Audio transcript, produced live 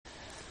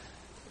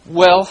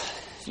Well,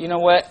 you know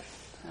what?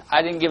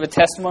 I didn't give a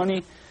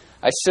testimony.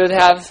 I should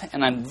have,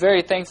 and I'm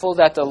very thankful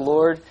that the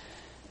Lord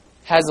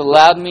has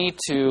allowed me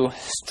to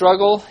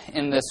struggle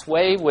in this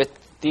way with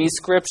these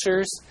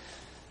scriptures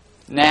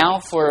now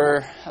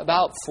for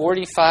about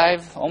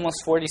 45,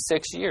 almost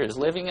 46 years,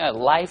 living a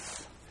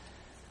life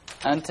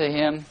unto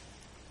Him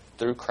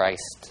through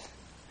Christ.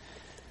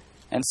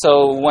 And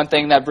so one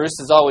thing that Bruce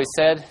has always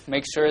said,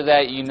 make sure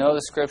that you know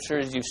the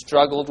scriptures. You've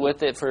struggled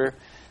with it for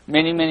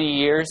many, many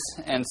years.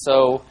 And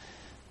so,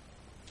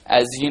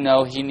 as you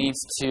know, he needs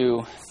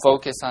to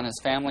focus on his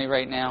family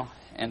right now.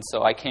 And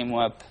so I came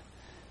up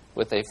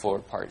with a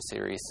 4-part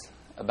series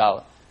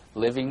about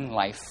living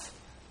life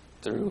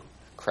through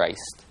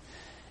Christ.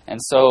 And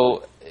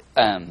so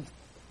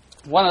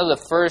one of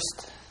the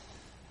first,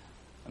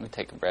 let me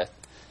take a breath.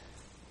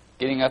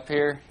 Getting up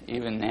here,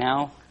 even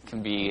now,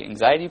 can be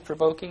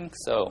anxiety-provoking.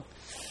 So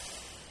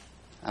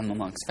I'm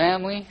amongst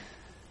family.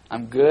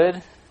 I'm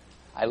good.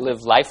 I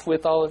live life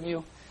with all of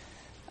you.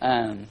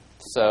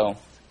 So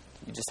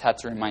you just have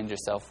to remind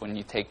yourself when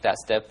you take that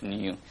step and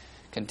you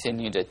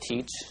continue to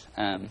teach.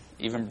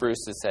 Even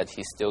Bruce has said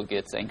he still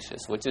gets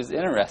anxious, which is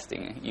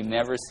interesting. You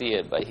never see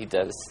it, but he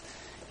does.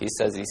 He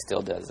says he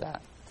still does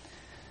that.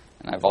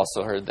 And I've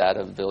also heard that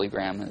of Billy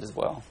Graham as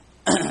well.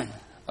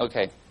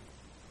 Okay.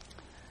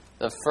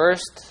 The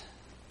first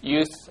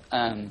youth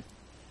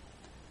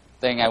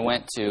thing I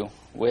went to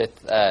with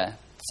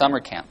summer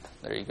camp,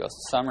 there you go,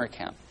 summer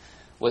camp,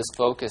 was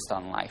focused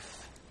on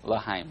life.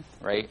 L'chaim,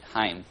 right?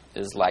 Chaim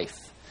is life,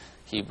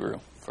 Hebrew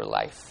for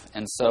life.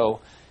 And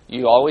so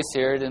you always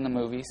hear it in the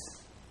movies,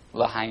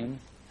 l'chaim,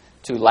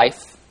 to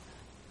life,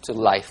 to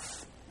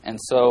life. And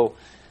so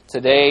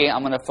today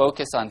I'm going to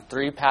focus on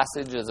 3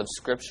 passages of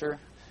Scripture.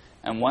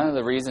 And one of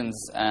the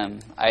reasons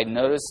I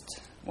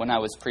noticed when I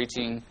was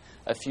preaching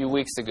a few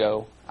weeks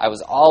ago, I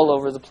was all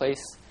over the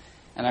place.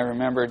 And I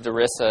remember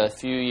Darissa a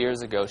few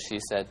years ago, she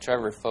said,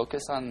 Trevor,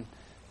 focus on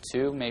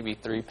 2, maybe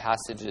 3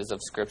 passages of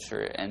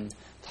Scripture and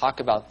talk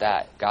about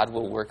that. God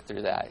will work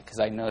through that, because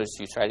I noticed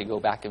you try to go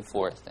back and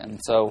forth. And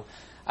so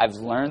I've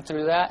learned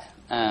through that.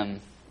 And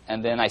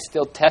then I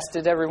still test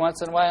it every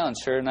once in a while. And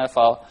sure enough,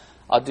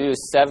 I'll do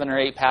 7 or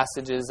 8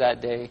 passages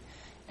that day.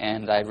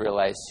 And I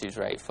realized she's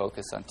right.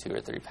 Focus on 2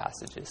 or 3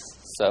 passages.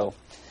 So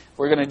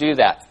we're going to do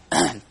that.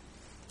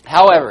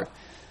 However,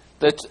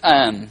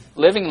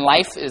 living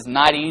life is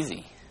not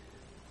easy.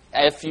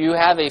 If you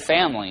have a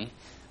family,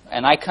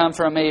 and I come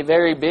from a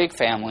very big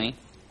family,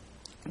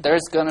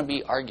 there's going to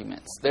be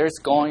arguments. There's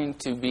going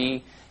to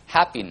be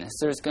happiness.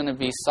 There's going to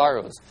be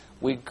sorrows.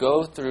 We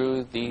go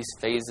through these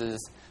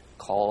phases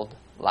called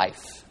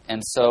life.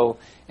 And so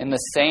in the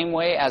same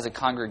way as a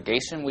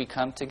congregation, we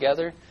come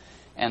together.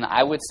 And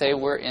I would say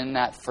we're in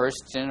that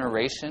first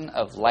generation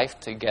of life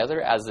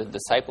together as a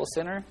disciple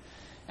center.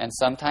 And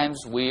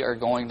sometimes we are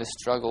going to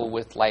struggle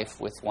with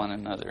life with one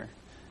another.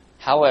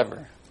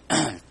 However,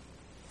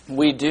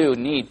 we do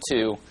need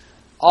to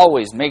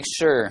always make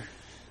sure.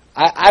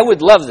 I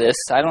would love this.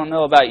 I don't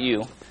know about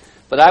you.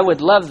 But I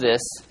would love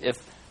this if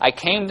I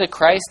came to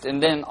Christ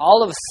and then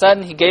all of a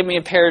sudden He gave me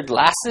a pair of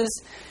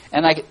glasses.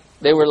 And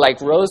they were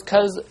like rose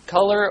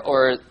color,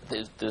 or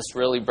this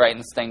really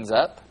brightens things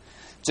up.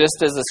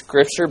 Just as the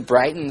Scripture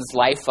brightens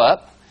life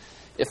up.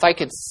 If I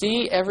could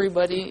see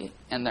everybody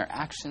and their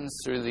actions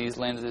through these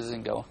lenses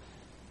and go,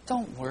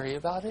 don't worry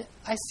about it.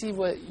 I see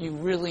what you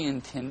really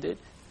intended.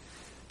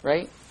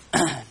 Right?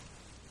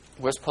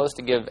 We're supposed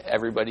to give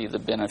everybody the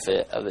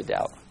benefit of the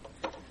doubt.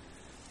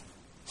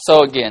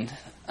 So again,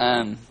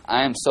 I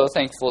am so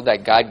thankful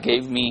that God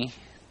gave me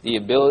the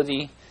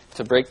ability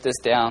to break this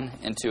down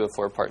into a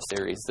 4-part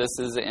series. This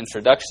is the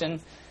introduction.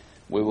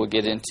 We will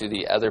get into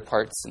the other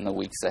parts in the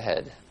weeks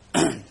ahead.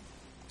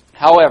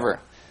 However,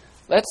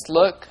 let's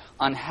look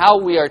on how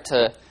we are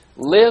to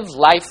live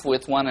life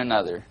with one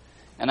another.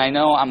 And I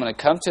know I'm going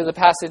to come to the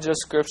passage of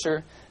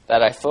Scripture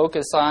that I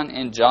focus on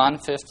in John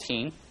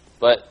 15.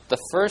 But the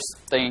first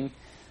thing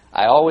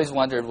I always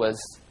wondered was,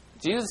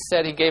 Jesus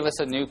said He gave us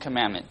a new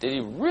commandment. Did He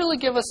really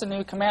give us a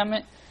new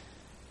commandment?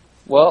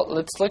 Well,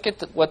 let's look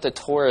at what the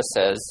Torah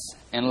says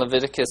in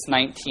Leviticus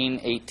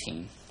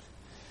 19:18.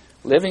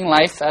 Living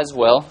life as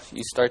well,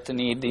 you start to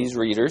need these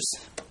readers.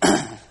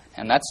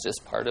 And that's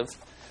just part of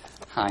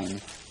Chaim.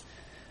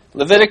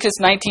 Leviticus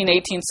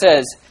 19:18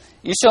 says,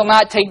 You shall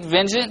not take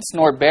vengeance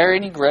nor bear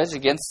any grudge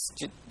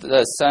against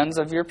the sons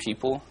of your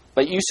people,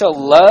 but you shall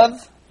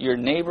love your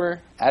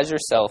neighbor as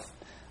yourself.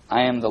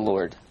 I am the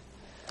Lord.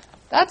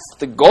 That's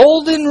the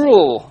golden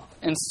rule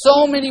in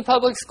so many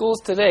public schools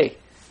today.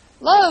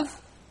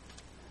 Love.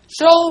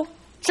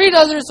 Treat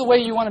others the way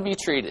you want to be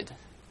treated.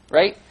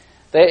 Right?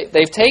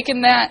 They've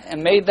taken that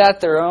and made that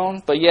their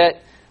own, but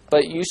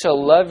you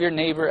shall love your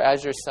neighbor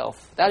as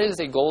yourself. That is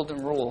a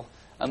golden rule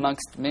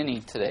amongst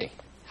many today.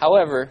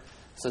 However,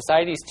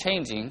 society is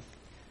changing,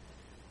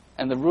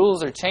 and the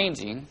rules are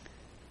changing,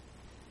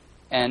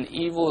 and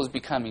evil is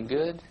becoming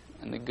good,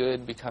 and the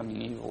good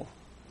becoming evil.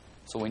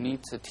 So we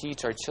need to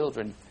teach our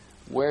children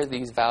where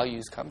these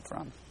values come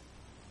from.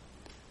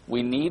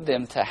 We need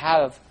them to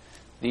have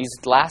these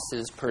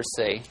glasses, per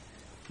se,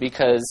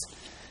 because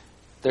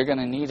they're going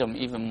to need them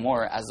even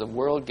more. As the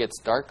world gets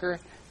darker,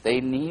 they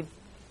need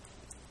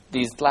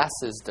these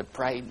glasses to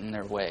brighten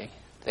their way.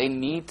 They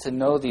need to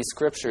know these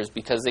scriptures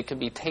because they could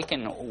be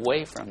taken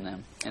away from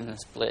them in a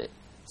split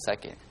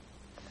second.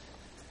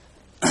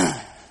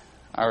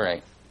 All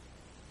right.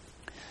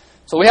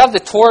 So we have the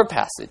Torah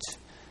passage.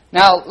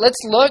 Now let's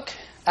look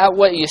at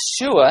what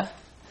Yeshua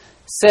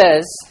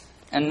says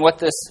and what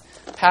this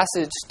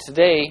passage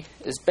today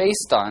is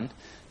based on.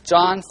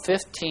 John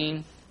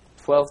 15,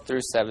 12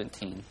 through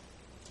 17.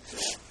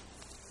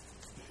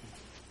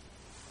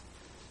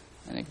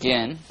 And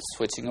again,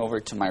 switching over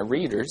to my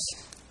readers,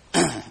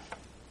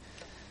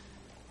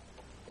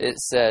 it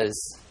says,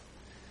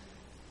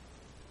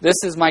 "This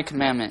is my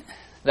commandment,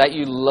 that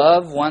you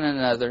love one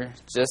another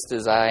just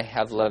as I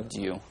have loved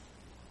you."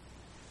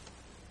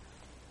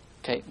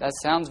 Okay, that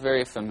sounds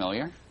very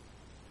familiar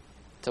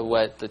to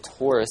what the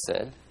Torah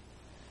said.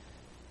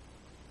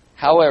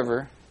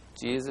 However,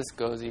 Jesus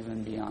goes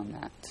even beyond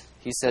that.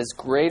 He says,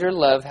 "Greater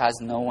love has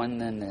no one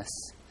than this,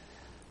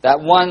 that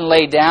one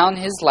lay down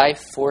his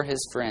life for his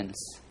friends."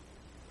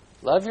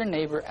 Love your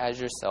neighbor as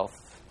yourself.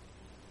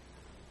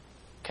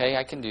 Okay,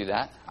 I can do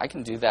that. I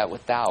can do that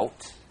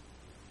without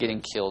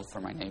getting killed for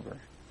my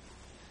neighbor.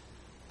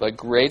 But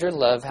greater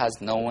love has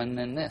no one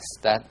than this,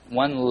 that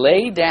one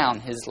lay down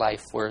his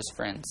life for his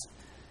friends.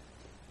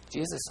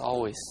 Jesus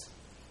always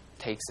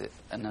takes it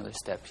another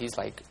step. He's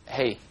like,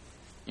 hey,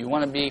 you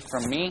want to be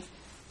from me?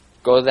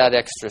 Go that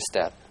extra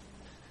step.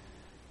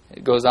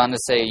 It goes on to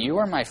say, you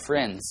are my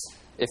friends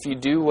if you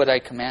do what I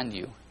command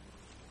you.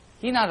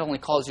 He not only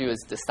calls you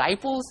his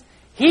disciples,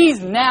 he's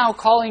now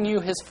calling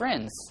you his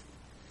friends.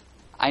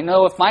 I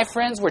know if my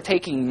friends were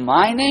taking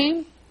my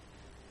name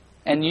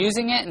and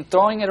using it and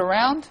throwing it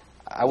around,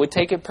 I would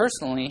take it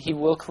personally. He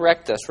will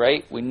correct us,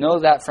 right? We know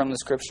that from the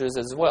scriptures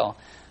as well.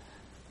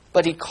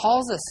 But he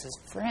calls us his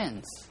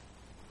friends.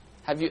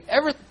 Have you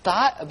ever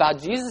thought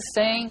about Jesus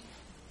saying,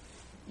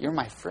 you're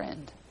my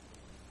friend?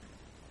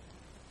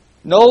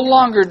 No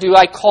longer do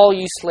I call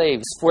you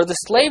slaves, for the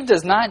slave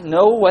does not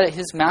know what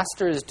his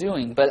master is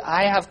doing, but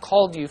I have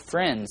called you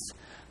friends.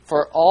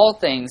 For all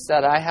things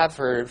that I have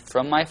heard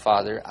from my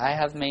Father, I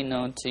have made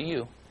known to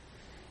you.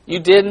 You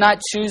did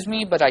not choose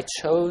me, but I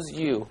chose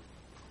you.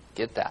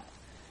 Get that.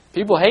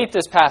 People hate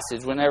this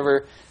passage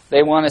whenever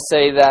they want to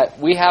say that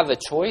we have a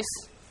choice.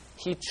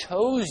 He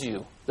chose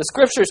you. The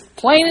scripture is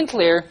plain and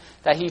clear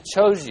that he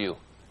chose you.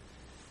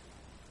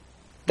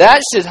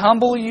 That should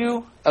humble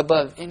you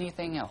above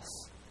anything else.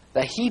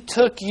 That he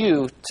took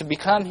you to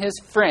become his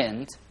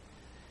friend.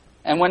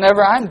 And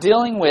whenever I'm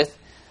dealing with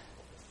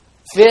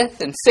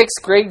 5th and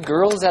 6th grade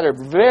girls that are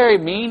very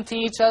mean to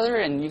each other,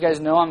 and you guys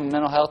know I'm a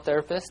mental health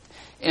therapist,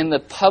 in the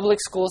public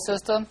school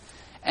system,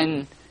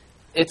 and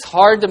it's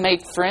hard to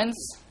make friends,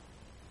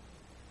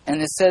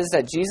 and it says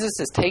that Jesus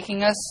is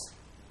taking us,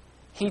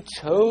 he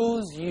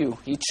chose you,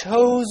 he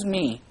chose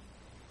me,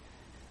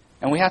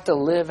 and we have to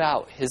live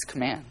out his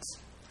commands.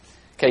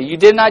 Okay, you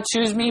did not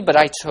choose me, but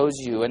I chose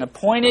you, and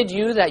appointed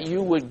you that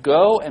you would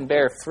go and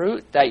bear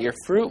fruit, that your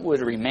fruit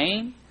would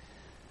remain,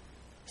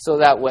 so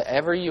that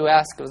whatever you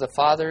ask of the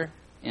Father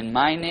in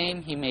my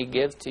name, he may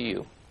give to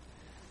you.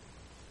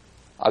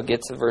 I'll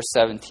get to verse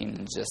 17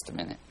 in just a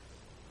minute.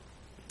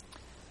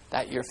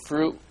 That your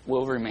fruit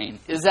will remain.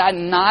 Is that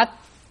not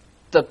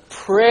the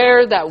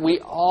prayer that we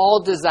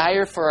all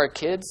desire for our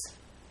kids?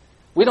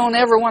 We don't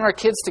ever want our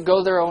kids to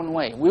go their own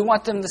way. We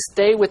want them to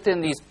stay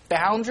within these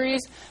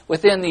boundaries,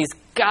 within these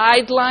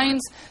guidelines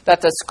that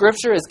the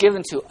Scripture has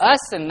given to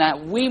us and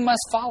that we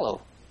must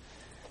follow.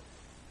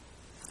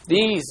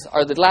 These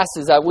are the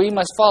glasses that we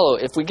must follow.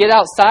 If we get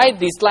outside,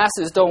 these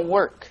glasses don't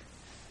work.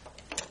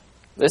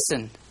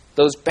 Listen,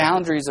 those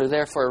boundaries are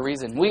there for a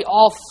reason. We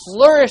all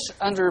flourish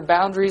under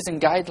boundaries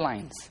and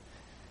guidelines.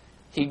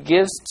 He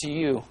gives to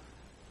you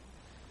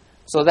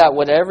so that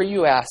whatever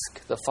you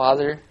ask the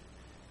Father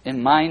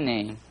in my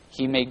name,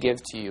 he may give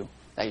to you.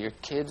 That your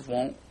kids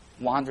won't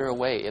wander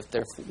away. If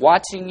they're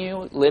watching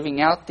you,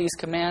 living out these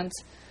commands,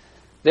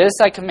 this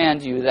I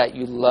command you, that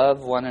you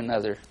love one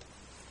another.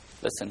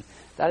 Listen,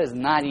 that is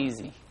not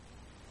easy.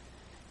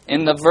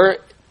 In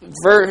the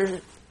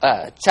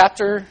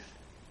chapter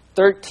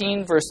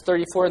 13, verse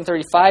 34 and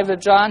 35 of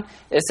John,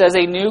 it says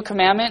a new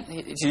commandment.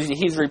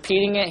 He's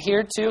repeating it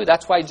here too.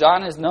 That's why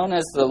John is known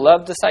as the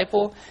love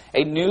disciple.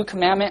 A new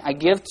commandment I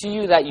give to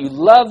you, that you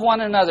love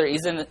one another,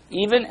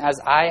 even as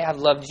I have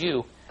loved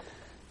you,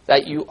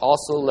 that you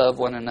also love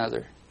one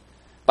another.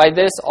 By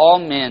this all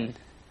men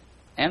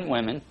and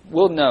women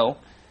will know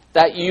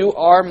that you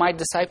are my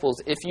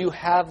disciples, if you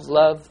have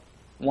love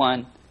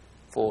one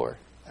for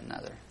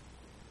another.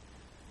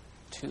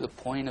 To the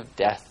point of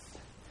death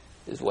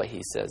is what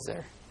he says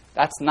there.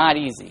 That's not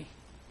easy.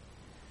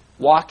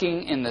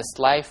 Walking in this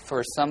life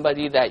for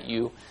somebody that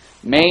you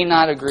may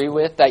not agree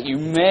with, that you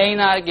may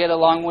not get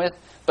along with,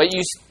 but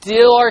you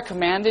still are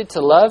commanded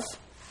to love,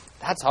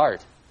 that's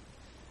hard.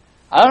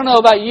 I don't know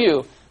about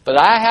you, but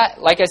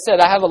like I said,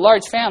 I have a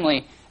large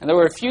family, and there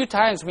were a few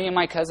times me and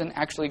my cousin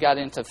actually got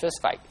into a fist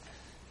fight.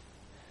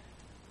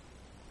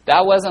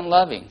 That wasn't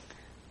loving.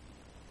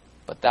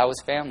 But that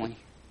was family.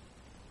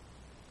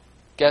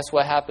 Guess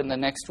what happened the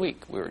next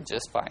week? We were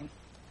just fine.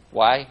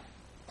 Why?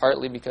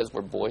 Partly because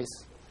we're boys,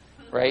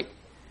 right?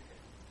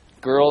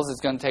 Girls,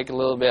 it's going to take a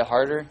little bit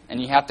harder, and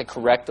you have to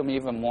correct them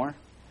even more,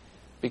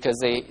 because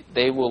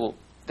they will.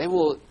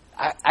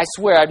 I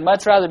swear, I'd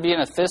much rather be in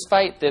a fist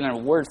fight than a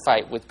word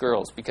fight with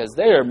girls, because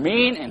they are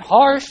mean and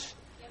harsh,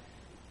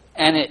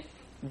 and it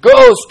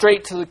goes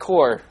straight to the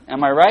core.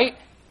 Am I right?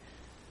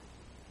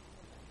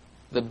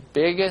 The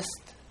biggest,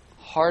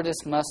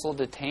 hardest muscle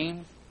to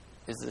tame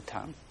is the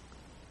tongue.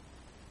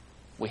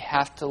 We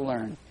have to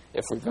learn,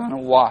 if we're going to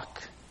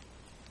walk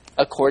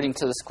according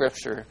to the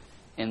Scripture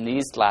in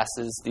these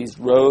glasses, these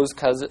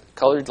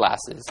rose-colored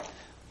glasses,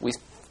 we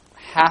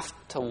have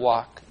to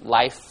walk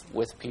life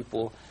with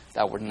people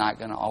that we're not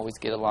going to always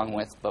get along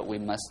with, but we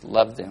must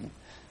love them.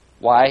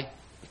 Why?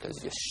 Because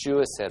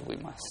Yeshua said we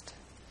must.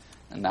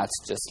 And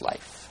that's just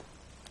life.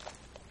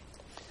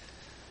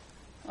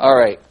 All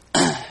right.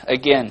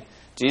 Again,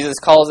 Jesus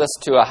calls us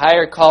to a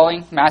higher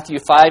calling. Matthew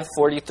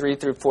 5:43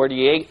 through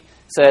 48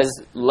 says,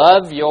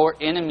 love your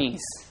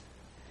enemies.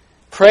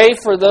 Pray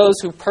for those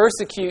who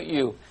persecute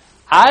you.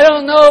 I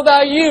don't know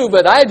about you,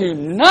 but I do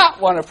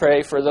not want to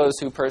pray for those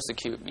who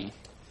persecute me.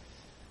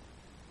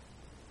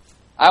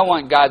 I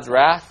want God's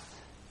wrath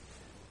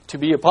to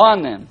be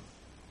upon them.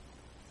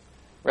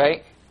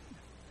 Right?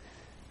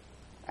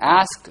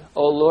 Ask,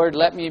 O Lord,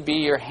 let me be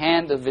your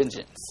hand of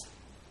vengeance.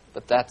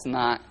 But that's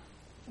not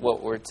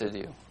what we're to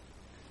do.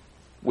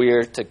 We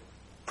are to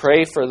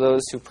pray for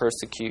those who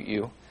persecute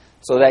you,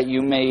 so that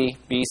you may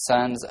be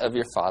sons of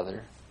your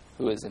Father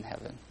who is in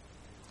heaven.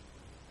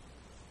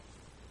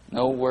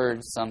 No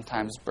words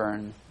sometimes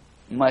burn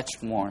much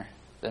more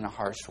than a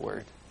harsh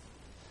word.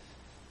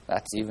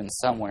 That's even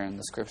somewhere in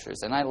the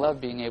Scriptures. And I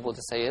love being able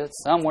to say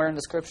it's somewhere in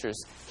the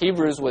Scriptures.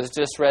 Hebrews was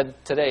just read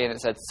today, and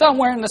it said,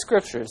 somewhere in the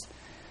Scriptures.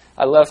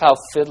 I love how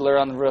Fiddler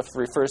on the Roof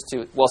refers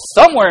to, well,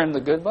 somewhere in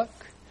the good book.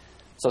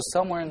 So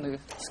somewhere in the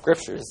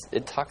Scriptures,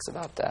 it talks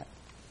about that.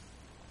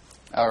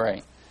 All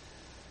right.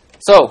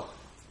 So,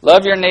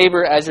 love your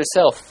neighbor as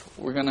yourself.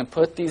 We're going to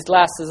put these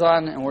glasses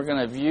on, and we're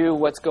going to view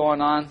what's going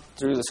on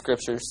through the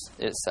Scriptures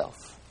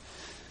itself.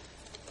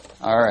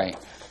 All right.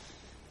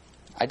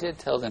 I did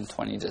tell them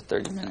 20 to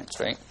 30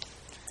 minutes, right?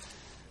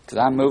 Because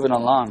I'm moving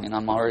along, and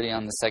I'm already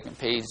on the second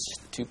page,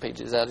 2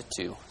 pages out of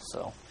 2.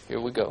 So,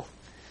 here we go.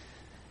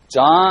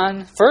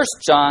 1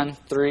 John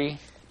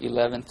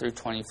 3:11 through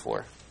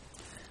 24.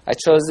 I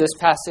chose this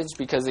passage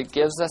because it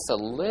gives us a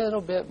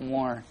little bit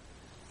more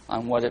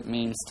on what it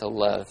means to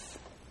love.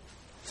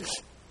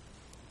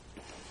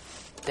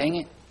 Dang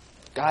it.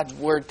 God's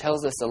Word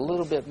tells us a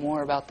little bit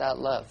more about that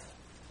love.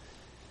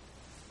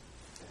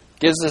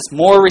 Gives us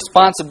more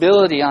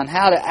responsibility on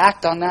how to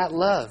act on that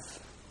love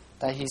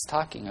that He's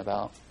talking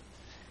about.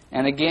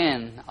 And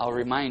again, I'll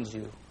remind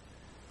you,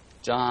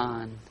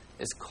 John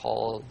is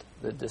called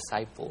the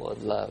disciple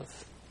of love.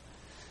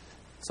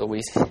 So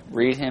we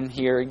read him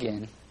here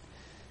again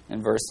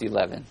in verse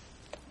 11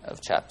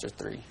 of chapter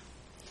 3.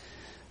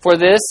 For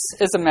this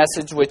is a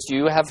message which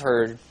you have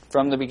heard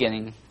from the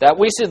beginning, that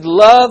we should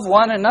love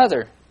one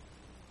another.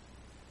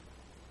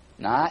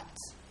 Not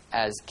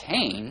as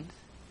Cain,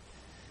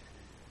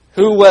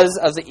 who was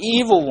of the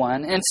evil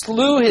one and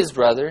slew his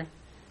brother.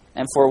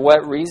 And for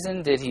what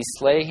reason did he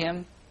slay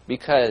him?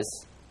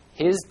 Because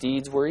his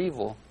deeds were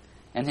evil,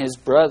 and his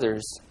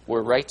brothers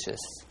were righteous.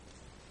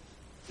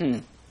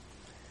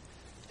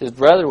 His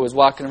brother was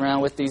walking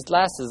around with these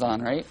glasses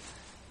on, right?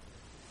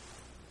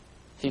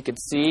 He could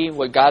see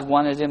what God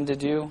wanted him to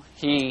do.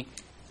 He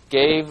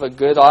gave a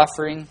good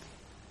offering.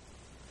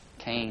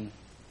 Cain,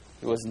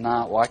 he was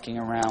not walking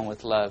around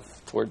with love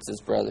towards his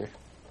brother.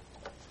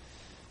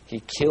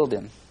 He killed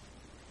him.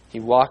 He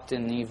walked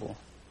in evil.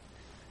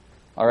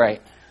 All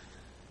right.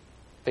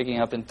 Picking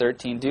up in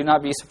 13. Do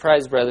not be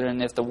surprised,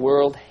 brethren, if the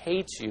world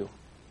hates you.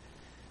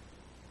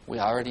 We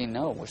already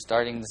know. We're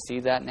starting to see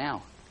that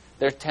now.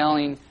 They're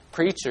telling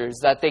preachers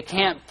that they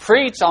can't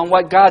preach on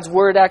what God's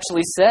Word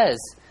actually says.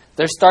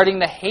 They're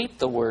starting to hate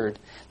the Word.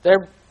 There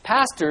are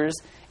pastors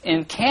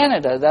in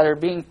Canada that are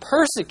being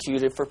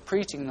persecuted for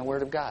preaching the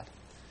Word of God.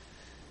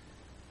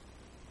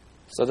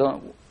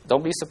 So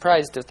don't be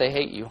surprised if they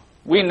hate you.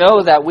 We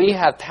know that we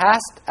have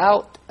passed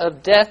out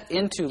of death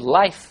into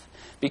life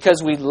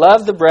because we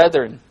love the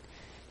brethren.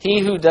 He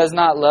who does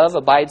not love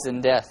abides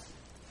in death.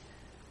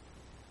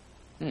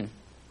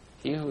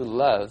 He who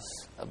loves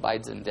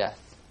abides in death.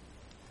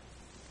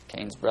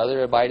 Cain's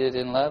brother abided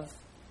in love.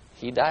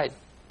 He died.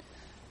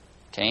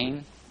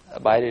 Cain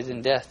abided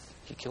in death.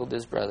 He killed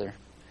his brother.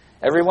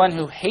 Everyone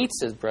who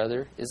hates his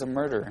brother is a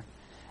murderer.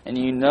 And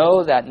you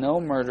know that no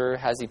murderer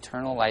has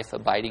eternal life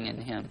abiding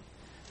in him.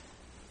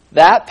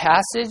 That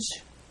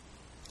passage,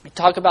 we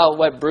talk about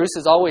what Bruce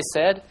has always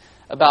said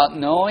about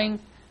knowing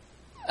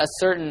a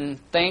certain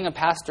thing a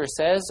pastor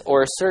says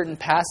or a certain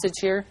passage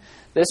here.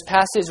 This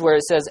passage where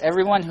it says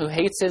everyone who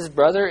hates his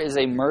brother is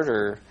a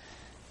murderer.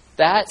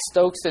 That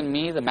stokes in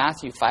me the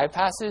Matthew 5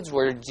 passage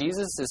where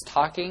Jesus is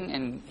talking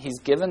and he's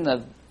given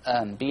the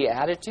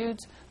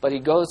Beatitudes, but he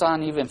goes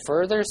on even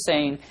further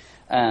saying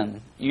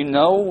You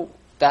know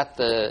that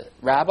the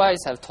rabbis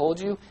have told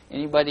you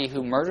anybody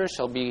who murders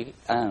shall be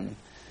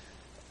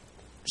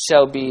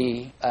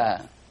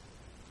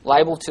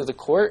liable to the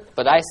court.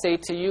 But I say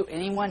to you,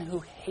 anyone who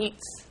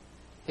hates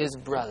his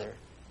brother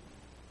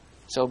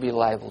shall be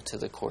liable to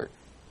the court.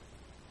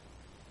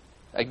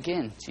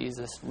 Again,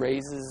 Jesus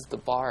raises the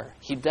bar.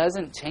 He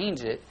doesn't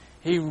change it.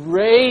 He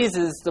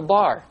raises the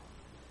bar.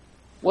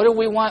 What do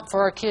we want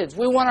for our kids?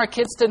 We want our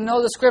kids to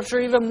know the Scripture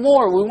even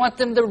more. We want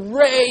them to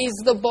raise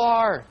the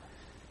bar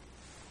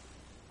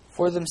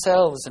for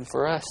themselves and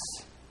for us.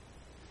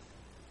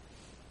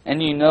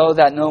 And you know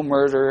that no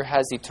murderer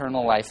has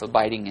eternal life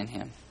abiding in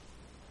him.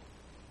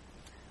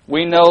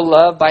 We know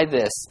love by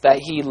this, that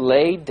He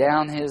laid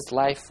down His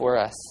life for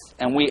us.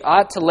 And we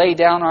ought to lay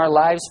down our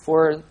lives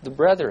for the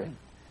brethren.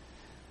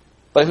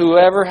 But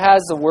whoever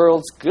has the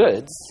world's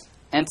goods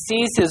and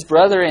sees his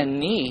brother in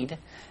need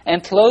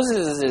and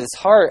closes his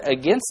heart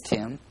against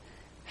him,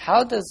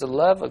 how does the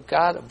love of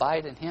God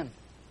abide in him?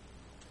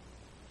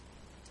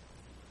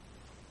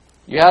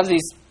 You have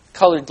these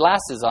colored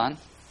glasses on.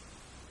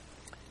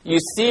 You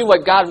see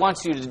what God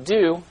wants you to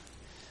do,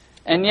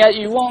 and yet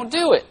you won't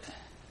do it.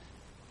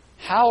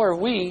 How are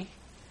we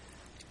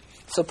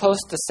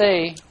supposed to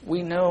say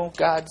we know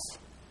God's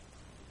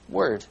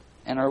Word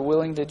and are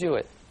willing to do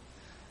it?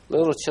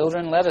 Little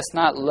children, let us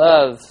not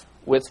love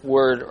with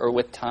word or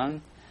with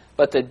tongue,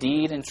 but the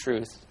deed and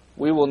truth.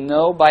 We will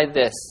know by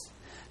this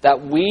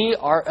that we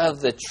are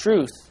of the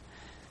truth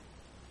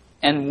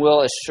and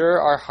will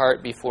assure our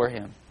heart before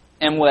Him.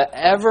 And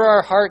whatever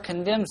our heart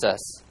condemns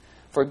us,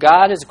 for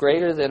God is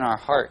greater than our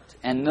heart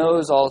and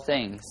knows all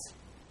things.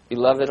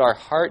 Beloved, our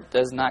heart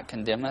does not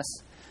condemn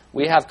us.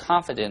 We have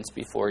confidence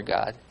before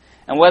God.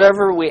 And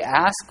whatever we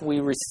ask, we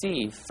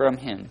receive from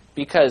Him,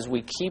 because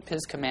we keep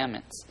His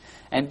commandments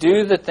and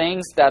do the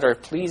things that are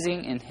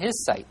pleasing in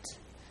His sight.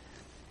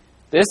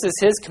 This is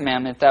His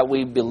commandment, that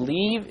we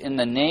believe in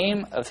the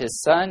name of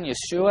His Son,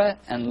 Yeshua,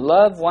 and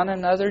love one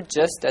another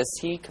just as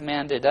He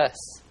commanded us.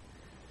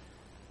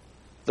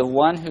 The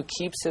one who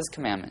keeps His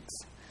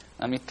commandments.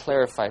 Let me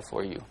clarify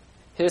for you.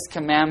 His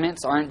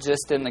commandments aren't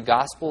just in the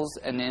Gospels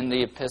and in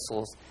the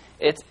epistles.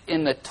 It's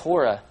in the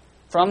Torah.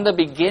 From the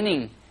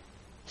beginning,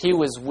 He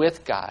was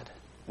with God.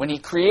 When He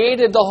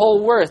created the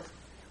whole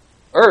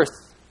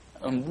earth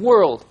and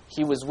world,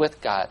 He was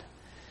with God.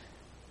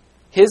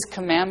 His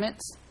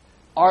commandments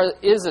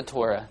is a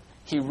Torah.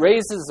 He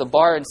raises the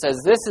bar and says,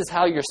 this is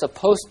how you're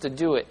supposed to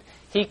do it.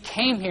 He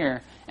came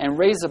here and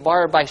raised the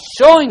bar by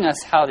showing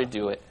us how to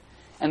do it.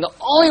 And the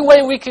only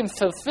way we can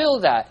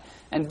fulfill that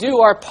and do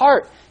our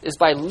part is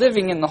by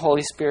living in the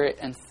Holy Spirit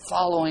and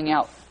following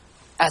out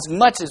as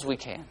much as we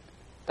can.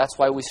 That's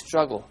why we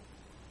struggle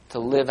to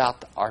live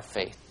out our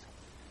faith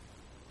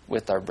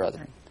with our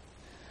brethren.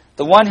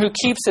 The one who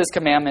keeps His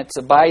commandments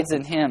abides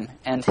in Him,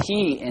 and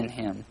He in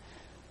him.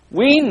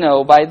 We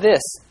know by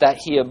this that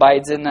He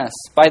abides in us,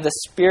 by the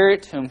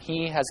Spirit whom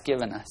He has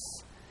given us.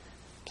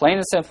 Plain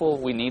and simple,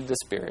 we need the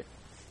Spirit.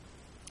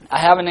 I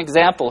have an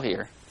example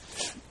here.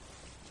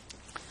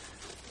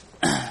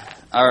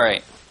 All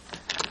right.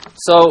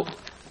 So,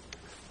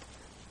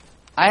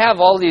 I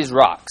have all these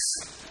rocks,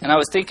 and I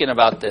was thinking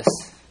about this.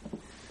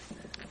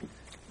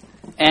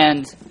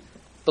 And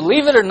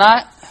believe it or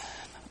not,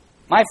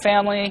 my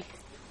family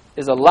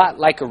is a lot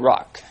like a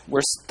rock.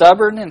 We're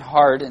stubborn and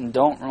hard and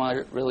don't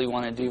really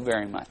want to do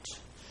very much.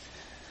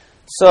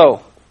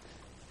 So,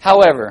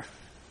 however,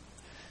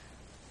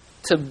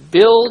 to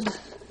build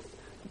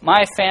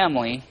my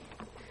family,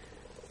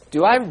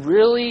 do I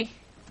really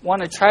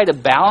want to try to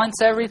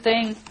balance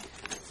everything?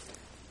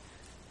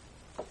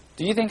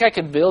 Do you think I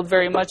could build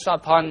very much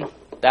upon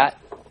that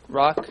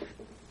rock?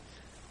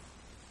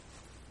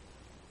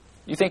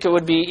 You think it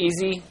would be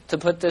easy to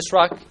put this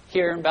rock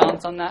here and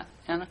balance on that,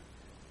 Anna?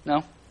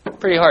 No?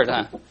 Pretty hard,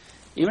 huh?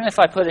 Even if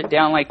I put it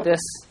down like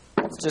this,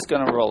 it's just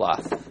going to roll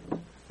off,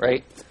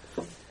 right?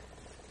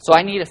 So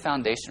I need a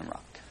foundation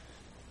rock.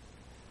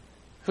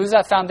 Who's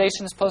that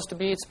foundation supposed to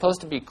be? It's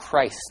supposed to be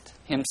Christ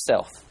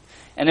Himself.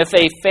 And if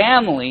a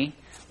family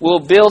will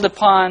build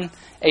upon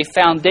a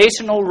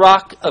foundational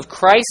rock of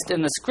Christ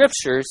in the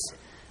Scriptures,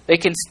 they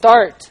can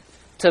start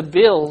to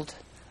build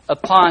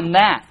upon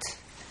that.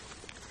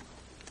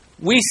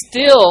 We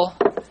still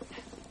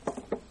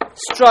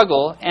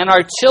struggle, and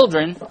our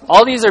children,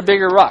 all these are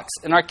bigger rocks,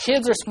 and our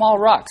kids are small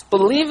rocks.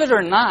 Believe it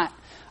or not,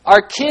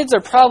 our kids are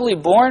probably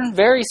born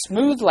very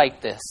smooth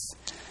like this.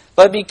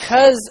 But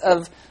because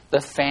of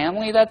the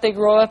family that they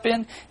grow up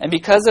in, and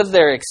because of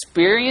their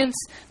experience,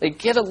 they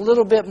get a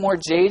little bit more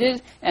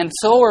jaded, and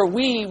so are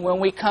we when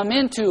we come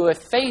into a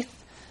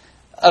faith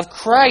of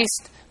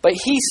Christ, but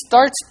He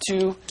starts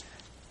to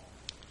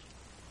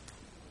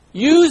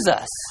use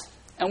us,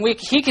 and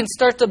He can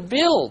start to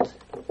build.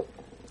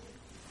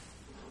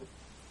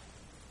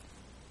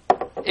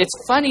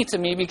 It's funny to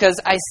me because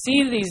I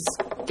see these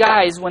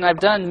guys when I've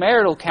done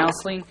marital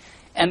counseling,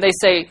 and they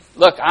say,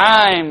 look,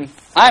 I'm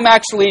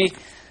actually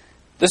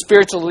the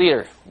spiritual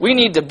leader. We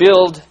need to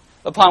build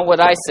upon what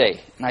I say.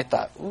 And I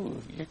thought,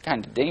 ooh, you're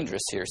kind of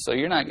dangerous here. So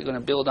you're not going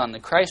to build on the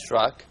Christ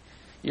rock.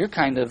 you're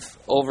kind of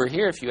over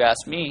here, if you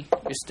ask me.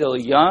 You're still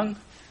young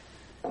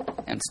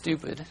and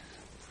stupid,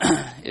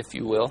 if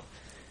you will.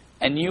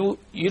 And you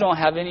don't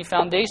have any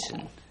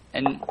foundation.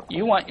 And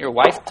you want your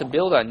wife to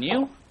build on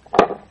you,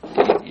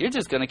 you're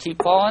just going to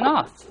keep falling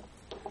off.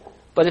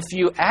 But if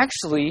you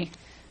actually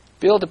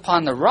build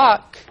upon the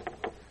rock,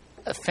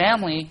 a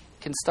family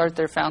can start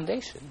their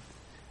foundation.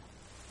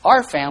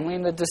 Our family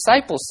in the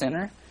Disciple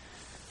Center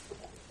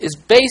is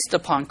based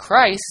upon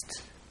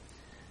Christ.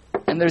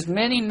 And there's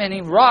many,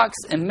 many rocks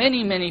and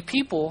many, many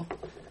people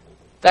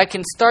that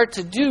can start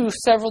to do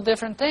several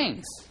different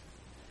things.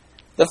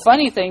 The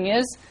funny thing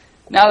is,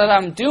 now that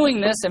I'm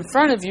doing this in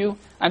front of you,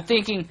 I'm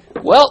thinking,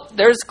 well,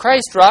 there's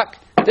Christ Rock.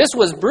 This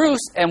was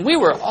Bruce, and we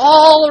were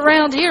all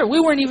around here. We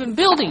weren't even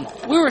building.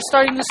 We were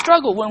starting to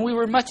struggle when we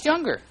were much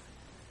younger.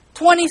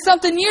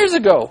 20-something years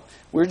ago.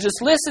 We were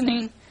just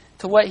listening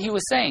to what he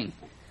was saying.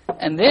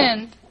 And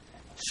then,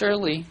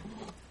 surely,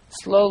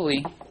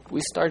 slowly,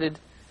 we started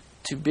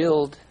to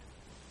build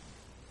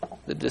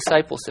the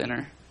Disciple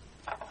Center.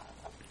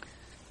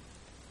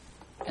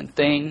 And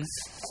things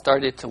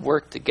started to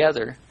work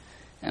together.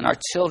 And our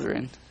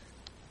children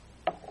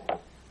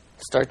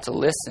start to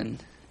listen.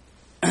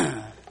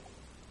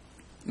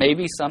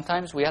 Maybe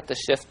sometimes we have to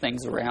shift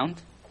things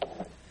around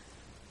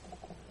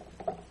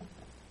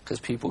because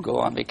people go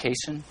on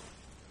vacation,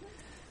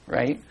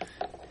 right?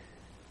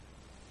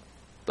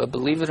 But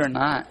believe it or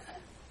not,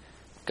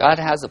 God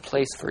has a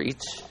place for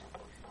each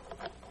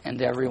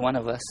and every one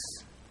of us.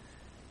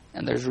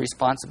 And there's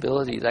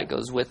responsibility that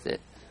goes with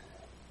it.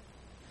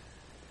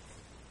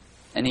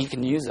 And He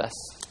can use us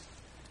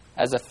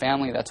as a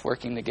family that's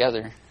working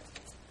together.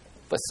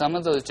 But some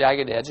of those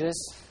jagged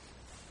edges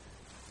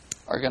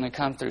are going to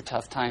come through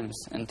tough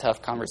times and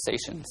tough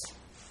conversations.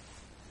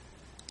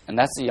 And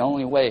that's the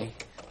only way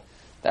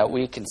that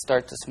we can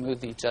start to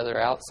smooth each other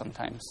out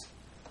sometimes.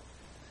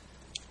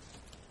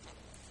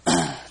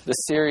 The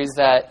series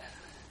that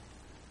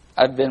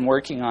I've been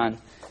working on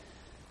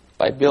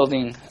by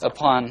building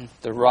upon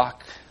the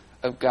rock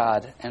of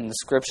God and the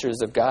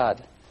scriptures of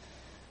God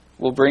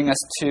will bring us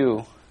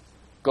to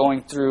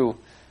going through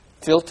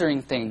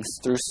filtering things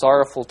through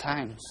sorrowful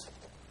times.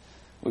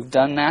 We've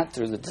done that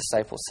through the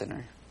Disciple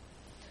Center.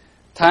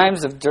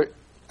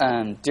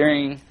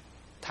 During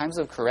times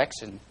of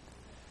correction.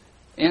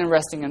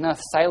 Interesting enough,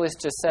 Silas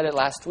just said it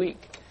last week.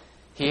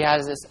 He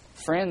has his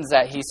friends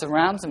that he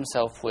surrounds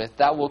himself with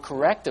that will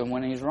correct him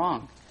when he's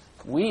wrong.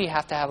 We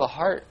have to have a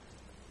heart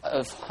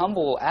of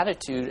humble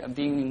attitude of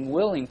being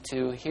willing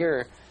to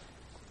hear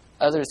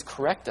others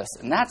correct us.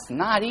 And that's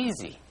not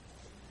easy.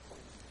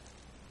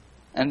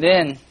 And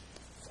then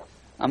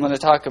I'm going to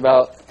talk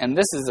about, and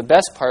this is the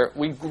best part,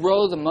 we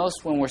grow the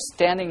most when we're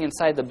standing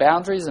inside the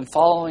boundaries and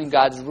following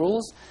God's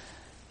rules.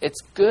 It's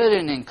good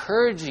and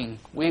encouraging.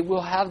 We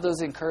will have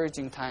those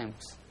encouraging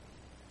times.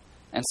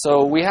 And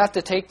so we have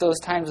to take those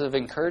times of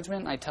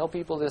encouragement. I tell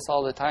people this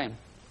all the time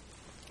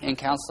in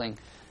counseling.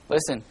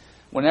 Listen,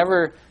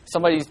 whenever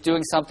somebody's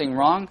doing something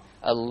wrong,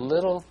 a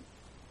little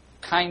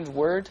kind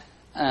word,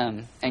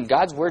 and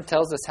God's Word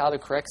tells us how to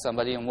correct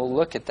somebody, and we'll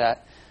look at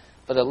that,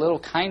 but a little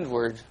kind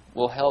word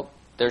will help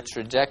their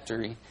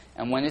trajectory.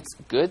 And when it's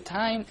good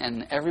time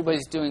and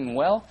everybody's doing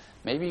well,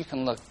 maybe you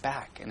can look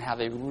back and have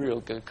a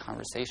real good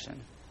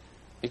conversation.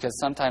 Because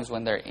sometimes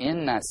when they're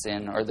in that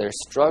sin or they're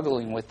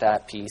struggling with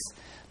that piece,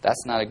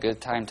 that's not a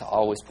good time to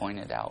always point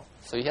it out.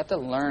 So you have to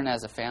learn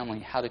as a family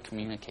how to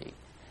communicate.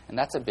 And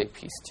that's a big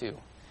piece too.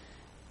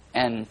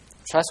 And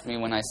trust me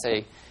when I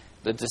say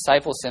the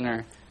Disciple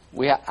Center,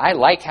 I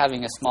like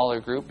having a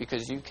smaller group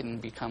because you can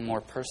become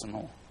more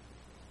personal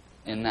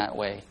in that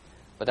way.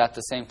 But at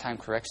the same time,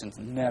 correction's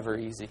never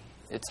easy.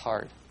 It's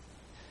hard.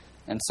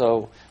 And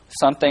so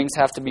some things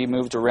have to be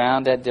moved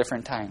around at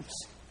different times.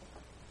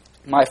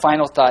 My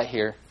final thought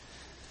here.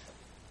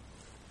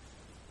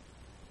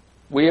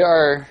 We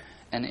are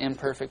an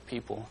imperfect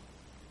people,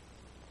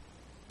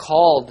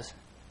 called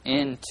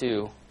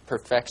into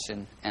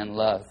perfection and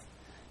love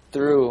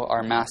through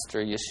our Master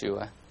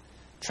Yeshua.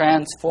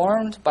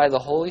 Transformed by the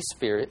Holy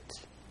Spirit,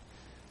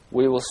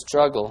 we will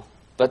struggle,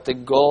 but the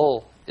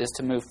goal is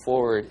to move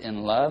forward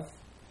in love,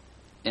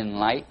 in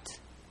light,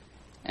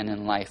 and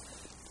in life.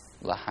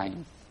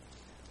 L'chaim.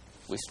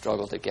 We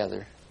struggle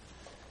together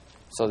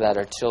so that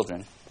our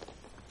children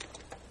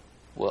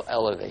will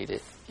elevate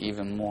it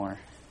even more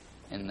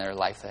in their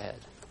life ahead.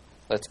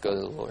 Let's go to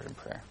the Lord in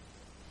prayer.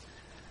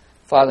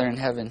 Father in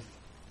heaven,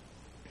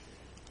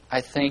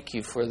 I thank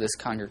you for this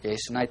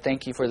congregation. I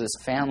thank you for this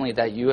family that you